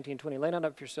 6:19-20. Lay not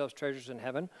up for yourselves treasures in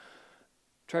heaven,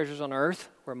 treasures on earth,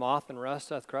 where moth and rust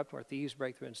doth corrupt, where thieves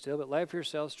break through and steal. But lay up for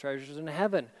yourselves treasures in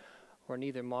heaven, where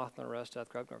neither moth nor rust doth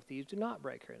corrupt, nor thieves do not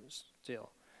break through and steal.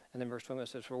 And then verse 21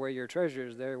 says, for where your treasure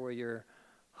is, there will your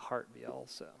heart be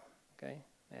also. Okay?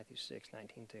 Matthew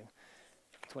 6:19 to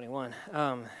 21.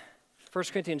 1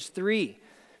 Corinthians 3,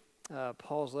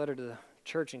 Paul's letter to the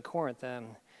church in Corinth,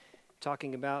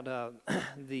 talking about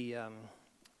the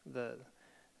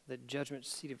judgment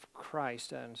seat of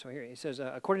Christ. And so here he says,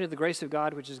 according to the grace of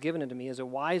God which is given unto me as a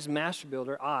wise master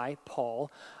builder, I,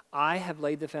 Paul, I have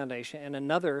laid the foundation, and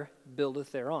another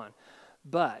buildeth thereon.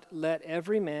 But let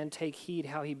every man take heed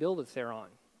how he buildeth thereon.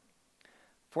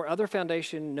 For other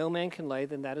foundation no man can lay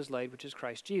than that is laid, which is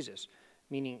Christ Jesus.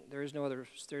 Meaning there is no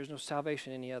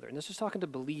salvation in any other. And this is talking to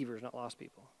believers, not lost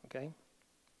people, okay?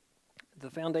 The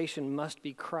foundation must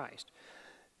be Christ.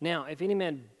 Now, if any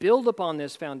man build upon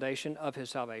this foundation of his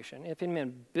salvation, if any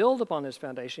man build upon this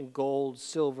foundation gold,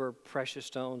 silver, precious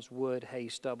stones, wood, hay,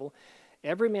 stubble,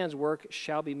 every man's work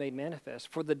shall be made manifest.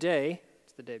 For the day,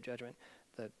 it's the day of judgment,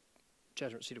 the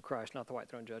judgment seat of Christ, not the white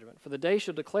throne judgment. For the day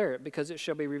shall declare it, because it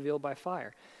shall be revealed by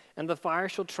fire. And the fire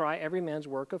shall try every man's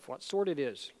work of what sort it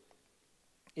is.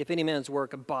 If any man's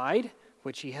work abide,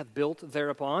 which he hath built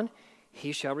thereupon,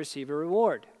 he shall receive a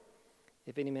reward.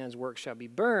 If any man's work shall be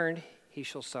burned, he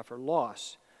shall suffer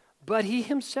loss. But he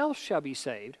himself shall be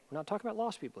saved. We're not talking about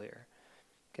lost people here.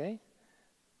 Okay?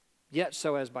 Yet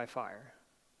so as by fire.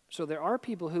 So there are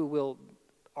people who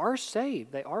are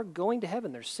saved. They are going to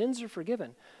heaven. Their sins are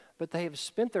forgiven. But they have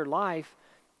spent their life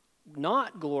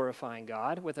not glorifying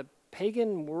God with a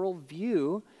pagan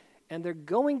worldview, and they're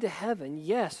going to heaven.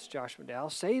 Yes, Josh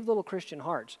McDowell, save little Christian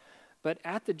hearts. But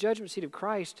at the judgment seat of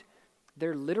Christ,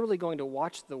 they're literally going to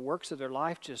watch the works of their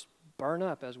life just burn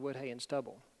up as wood, hay, and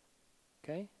stubble.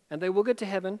 Okay? And they will get to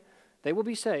heaven. They will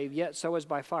be saved, yet so as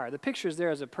by fire. The picture is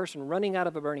there as a person running out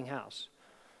of a burning house.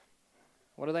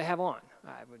 What do they have on?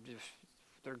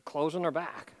 Their clothes on their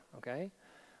back. Okay?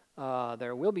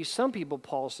 There will be some people,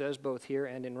 Paul says, both here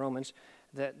and in Romans,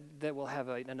 that will have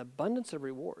an abundance of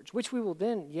rewards, which we will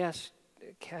then, yes,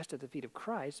 cast at the feet of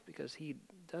Christ, because he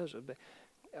does obey.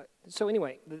 So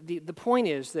anyway, the point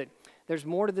is that there's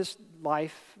more to this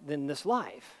life than this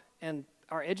life. And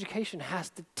our education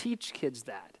has to teach kids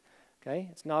that, okay?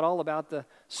 It's not all about the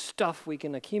stuff we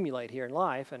can accumulate here in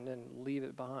life and then leave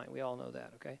it behind. We all know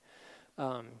that, okay?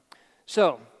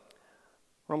 So,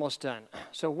 we're almost done.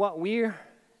 So what we're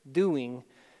doing,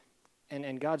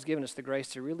 and God's given us the grace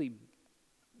to really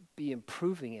be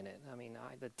improving in it. I mean,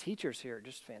 the teachers here are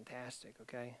just fantastic,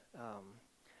 okay?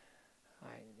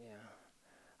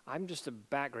 I'm just a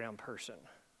background person,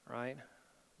 right?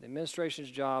 The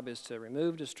administration's job is to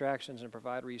remove distractions and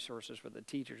provide resources for the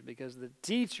teachers, because the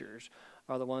teachers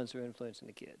are the ones who are influencing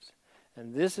the kids.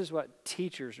 And this is what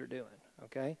teachers are doing,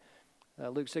 okay?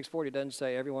 Luke 6:40 doesn't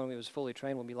say everyone who is fully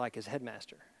trained will be like his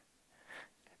headmaster.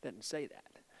 It doesn't say that.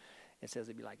 It says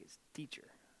he'd be like his teacher,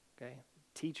 okay?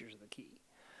 Teachers are the key.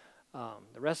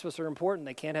 The rest of us are important.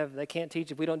 They can't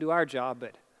teach if we don't do our job,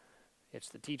 but it's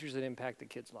the teachers that impact the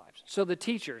kids' lives. So the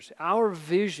teachers, our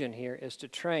vision here is to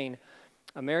train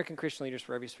American Christian leaders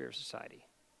for every sphere of society.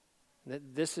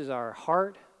 This is our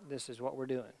heart. This is what we're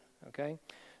doing, okay?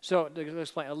 So to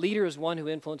explain, a leader is one who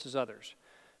influences others.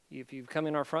 If you come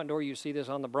in our front door, you see this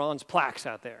on the bronze plaques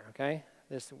out there, okay?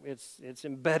 It's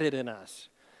embedded in us.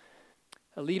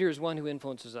 A leader is one who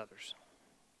influences others.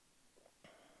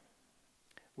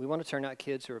 We want to turn out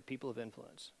kids who are people of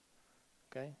influence,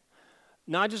 okay?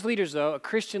 Not just leaders, though. A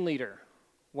Christian leader,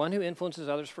 one who influences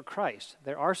others for Christ.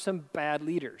 There are some bad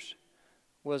leaders.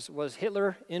 Was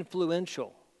Hitler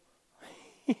influential?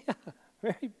 Yeah,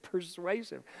 very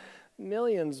persuasive.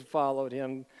 Millions followed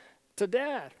him to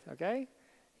death, okay?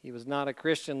 He was not a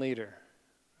Christian leader,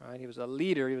 right? He was a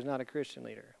leader. He was not a Christian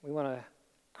leader. We want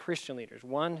Christian leaders,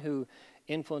 one who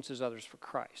influences others for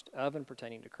Christ, of and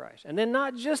pertaining to Christ. And then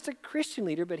not just a Christian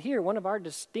leader, but here, one of our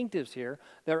distinctives here,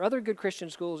 there are other good Christian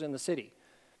schools in the city.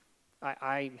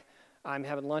 I'm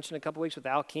having lunch in a couple weeks with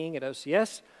Al King at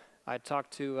OCS. I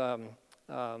talked to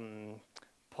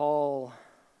Paul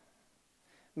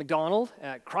McDonald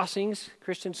at Crossings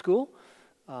Christian School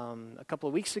a couple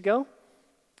of weeks ago.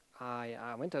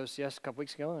 I went to OCS a couple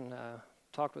weeks ago and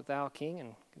talked with Al King, and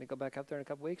going to go back up there in a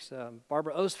couple weeks.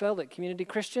 Barbara Osfeld at Community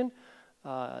Christian.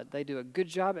 They do a good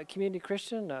job at Community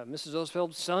Christian. Mrs.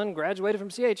 Osfeld's son graduated from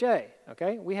CHA,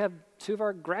 okay? We have two of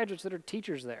our graduates that are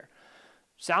teachers there.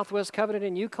 Southwest Covenant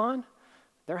in Yukon,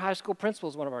 their high school principal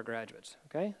is one of our graduates,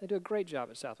 okay? They do a great job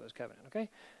at Southwest Covenant, okay?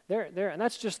 And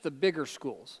that's just the bigger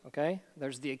schools, okay?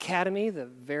 There's the Academy, the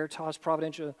Veritas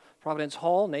Providence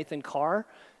Hall. Nathan Carr,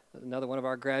 another one of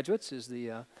our graduates, is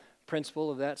the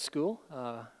principal of that school,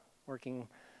 working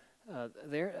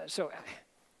there. So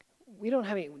we don't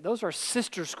have any, those are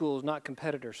sister schools, not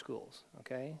competitor schools,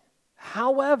 okay?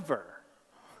 However,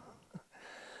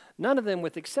 None of them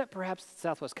except perhaps the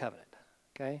Southwest Covenant,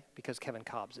 okay, because Kevin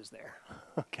Cobbs is there,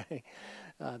 okay.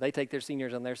 They take their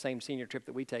seniors on their same senior trip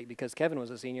that we take because Kevin was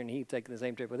a senior and he'd taken the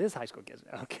same trip with his high school kids,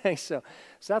 okay. So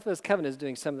Southwest Covenant is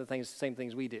doing some of the same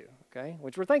things we do, okay,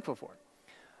 which we're thankful for.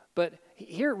 But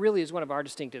here really is one of our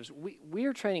distinctives. We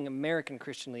are training American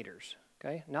Christian leaders,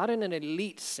 okay, not in an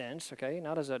elite sense, okay,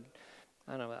 not as a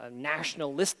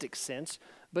nationalistic sense,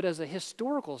 but as a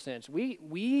historical sense.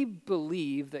 We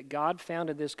believe that God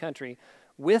founded this country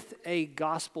with a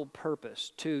gospel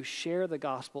purpose to share the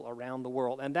gospel around the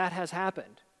world, and that has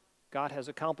happened. God has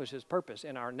accomplished his purpose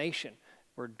in our nation.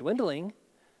 We're dwindling.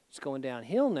 It's going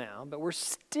downhill now, but we're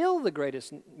still the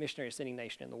greatest missionary sending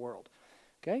nation in the world,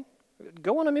 okay?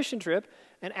 Go on a mission trip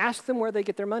and ask them where they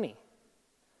get their money.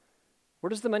 Where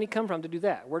does the money come from to do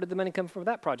that? Where did the money come from for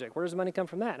that project? Where does the money come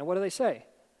from that? And what do they say?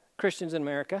 Christians in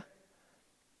America,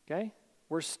 okay?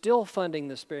 We're still funding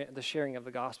the sharing of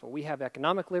the gospel. We have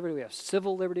economic liberty, we have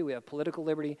civil liberty, we have political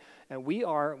liberty, and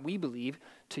we believe,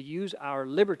 to use our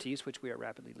liberties, which we are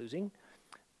rapidly losing,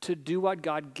 to do what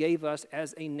God gave us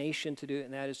as a nation to do,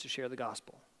 and that is to share the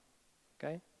gospel,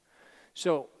 okay?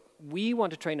 So we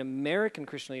want to train American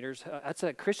Christian leaders. That's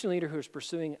a Christian leader who is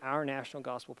pursuing our national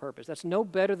gospel purpose. That's no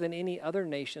better than any other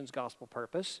nation's gospel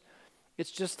purpose. It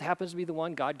just happens to be the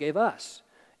one God gave us.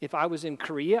 If I was in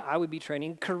Korea, I would be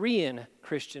training Korean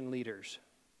Christian leaders.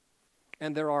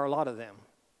 And there are a lot of them.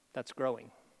 That's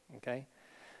growing, okay?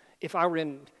 If I were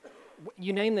in,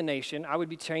 you name the nation, I would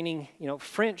be training,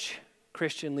 French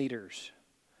Christian leaders.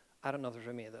 I don't know if there's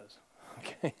any of those,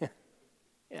 okay?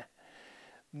 Yeah.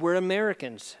 We're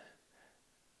Americans,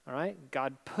 all right?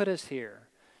 God put us here.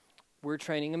 We're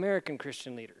training American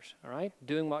Christian leaders, all right?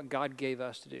 Doing what God gave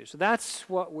us to do. So that's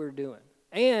what we're doing.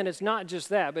 And it's not just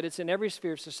that, but it's in every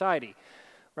sphere of society.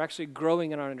 We're actually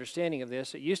growing in our understanding of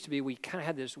this. It used to be we kind of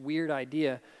had this weird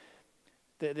idea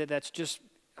that's just,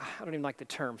 I don't even like the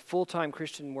term, full-time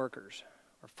Christian workers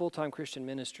or full-time Christian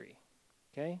ministry,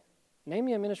 okay? Name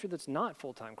me a ministry that's not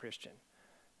full-time Christian.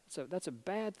 That's a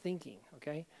bad thinking,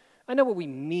 okay? I know what we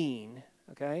mean,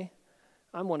 okay?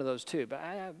 I'm one of those too,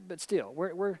 but still,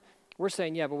 we're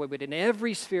saying, yeah, but in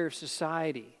every sphere of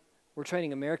society, we're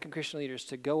training American Christian leaders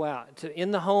to go out,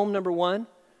 in the home, number one,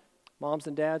 moms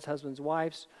and dads, husbands,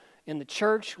 wives. In the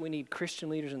church, we need Christian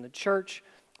leaders in the church.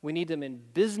 We need them in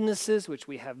businesses, which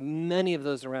we have many of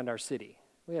those around our city.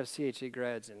 We have CHA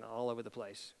grads all over the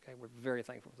place. Okay, we're very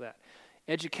thankful for that.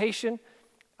 Education,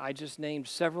 I just named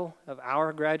several of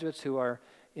our graduates who are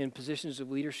in positions of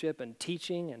leadership and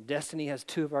teaching, and Destiny has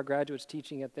 2 of our graduates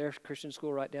teaching at their Christian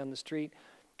school right down the street.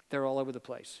 They're all over the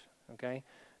place, okay?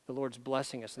 The Lord's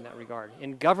blessing us in that regard.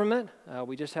 In government,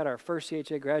 we just had our first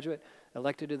CHA graduate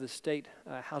elected to the state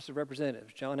House of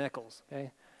Representatives, John Eccles,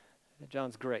 okay?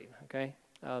 John's great, okay?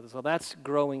 So that's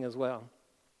growing as well.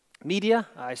 Media,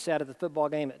 I sat at the football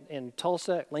game in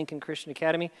Tulsa at Lincoln Christian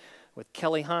Academy with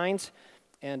Kelly Hines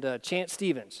and Chance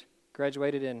Stevens,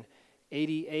 graduated in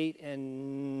 88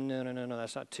 and, no,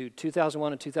 that's not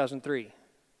 2001 and 2003,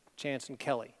 Chance and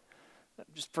Kelly.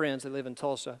 Just friends, they live in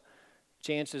Tulsa.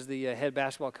 Chance is the head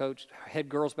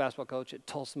girls basketball coach at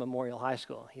Tulsa Memorial High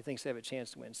School. He thinks they have a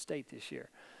chance to win state this year.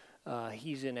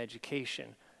 He's in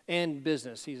education and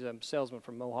business. He's a salesman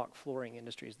from Mohawk Flooring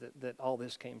Industries. That all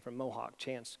this came from Mohawk.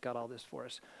 Chance got all this for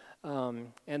us.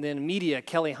 And then media,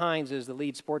 Kelly Hines is the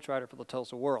lead sports writer for the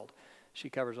Tulsa World. She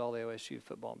covers all the OSU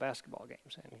football and basketball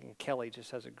games. And Kelly just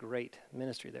has a great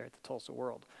ministry there at the Tulsa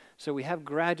World. So we have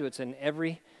graduates in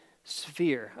every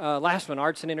sphere. Last one,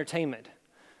 arts and entertainment.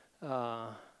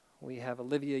 We have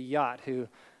Olivia Yacht, who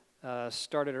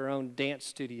started her own dance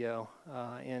studio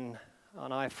on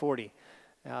I-40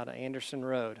 out of Anderson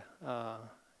Road,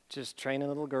 just training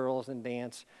little girls in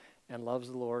dance and loves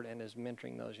the Lord and is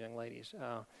mentoring those young ladies.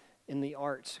 In the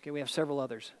arts, okay, we have several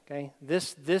others, okay?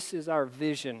 This is our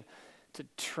vision to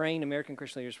train American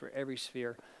Christian leaders for every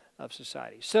sphere of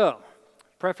society. So,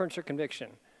 preference or conviction,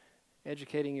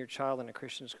 educating your child in a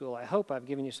Christian school. I hope I've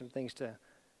given you some things to...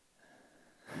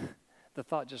 The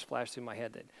thought just flashed through my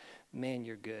head that, man,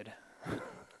 you're good.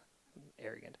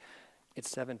 Arrogant.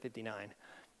 It's 7:59.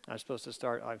 I'm supposed to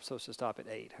stop at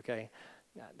 8, okay?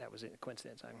 That was a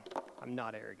coincidence. I'm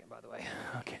not arrogant, by the way,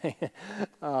 okay?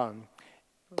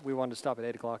 We wanted to stop at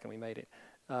 8 o'clock and we made it.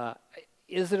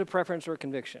 Is it a preference or a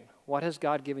conviction? What has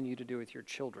God given you to do with your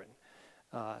children?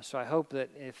 So I hope that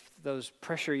if those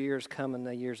pressure years come in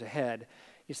the years ahead,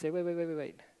 you say,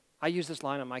 wait. I use this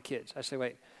line on my kids. I say,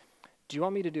 wait, do you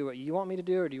want me to do what you want me to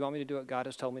do, or do you want me to do what God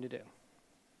has told me to do?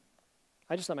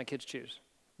 I just let my kids choose.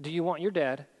 Do you want your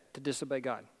dad to disobey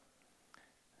God?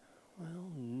 Well,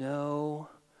 no.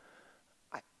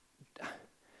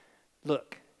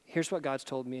 Look, here's what God's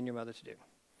told me and your mother to do.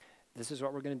 This is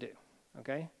what we're going to do,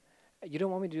 okay? You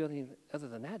don't want me to do anything other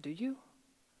than that, do you?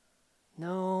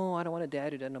 No, I don't want a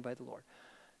dad who doesn't obey the Lord.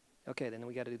 Okay, then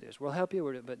we got to do this. We'll help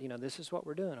you, but, this is what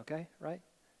we're doing, okay? Right?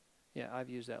 Yeah, I've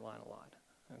used that line a lot,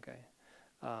 okay?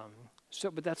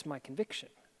 But that's my conviction,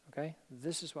 okay?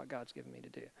 This is what God's given me to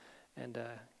do. And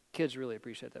kids really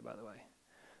appreciate that, by the way.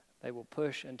 They will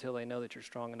push until they know that you're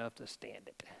strong enough to stand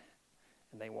it.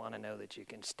 And they want to know that you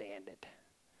can stand it.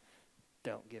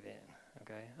 Don't give in,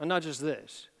 okay? And not just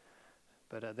this,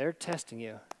 but they're testing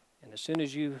you. And as soon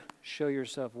as you show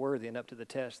yourself worthy and up to the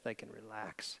test, they can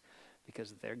relax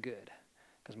because they're good,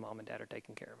 because mom and dad are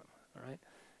taking care of them, all right?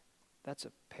 That's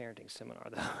a parenting seminar,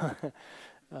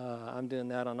 though. I'm doing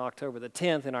that on October the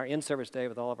 10th in our in-service day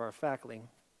with all of our faculty.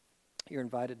 You're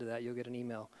invited to that. You'll get an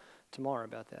email tomorrow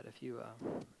about that.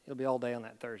 It'll be all day on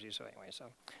that Thursday. So anyway,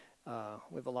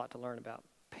 we have a lot to learn about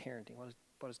parenting. What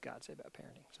does God say about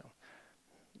parenting? So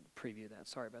preview that.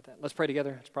 Sorry about that. Let's pray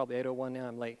together. It's probably 8:01 now.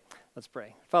 I'm late. Let's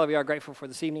pray. Father, we are grateful for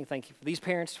this evening. Thank you for these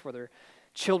parents, for their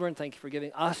children. Thank you for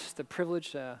giving us the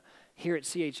privilege here at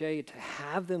CHA to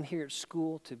have them here at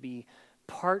school, to be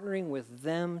partnering with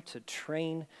them to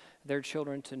train their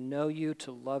children to know you,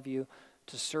 to love you,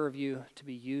 to serve you, to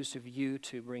be used of you,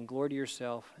 to bring glory to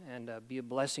yourself and be a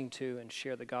blessing to and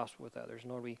share the gospel with others.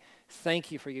 Lord, we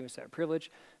thank you for giving us that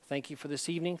privilege. Thank you for this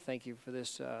evening. Thank you for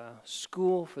this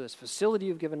school, for this facility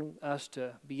you've given us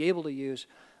to be able to use.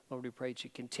 Lord, we pray that you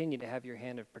continue to have your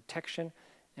hand of protection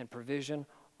and provision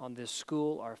on this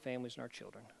school, our families, and our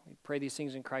children. We pray these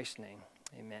things in Christ's name.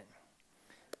 Amen.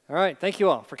 All right. Thank you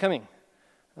all for coming.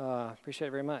 Appreciate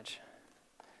it very much.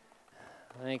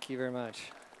 Thank you very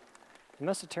much. You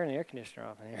must have turned the air conditioner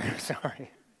off in here.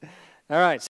 Sorry. All right.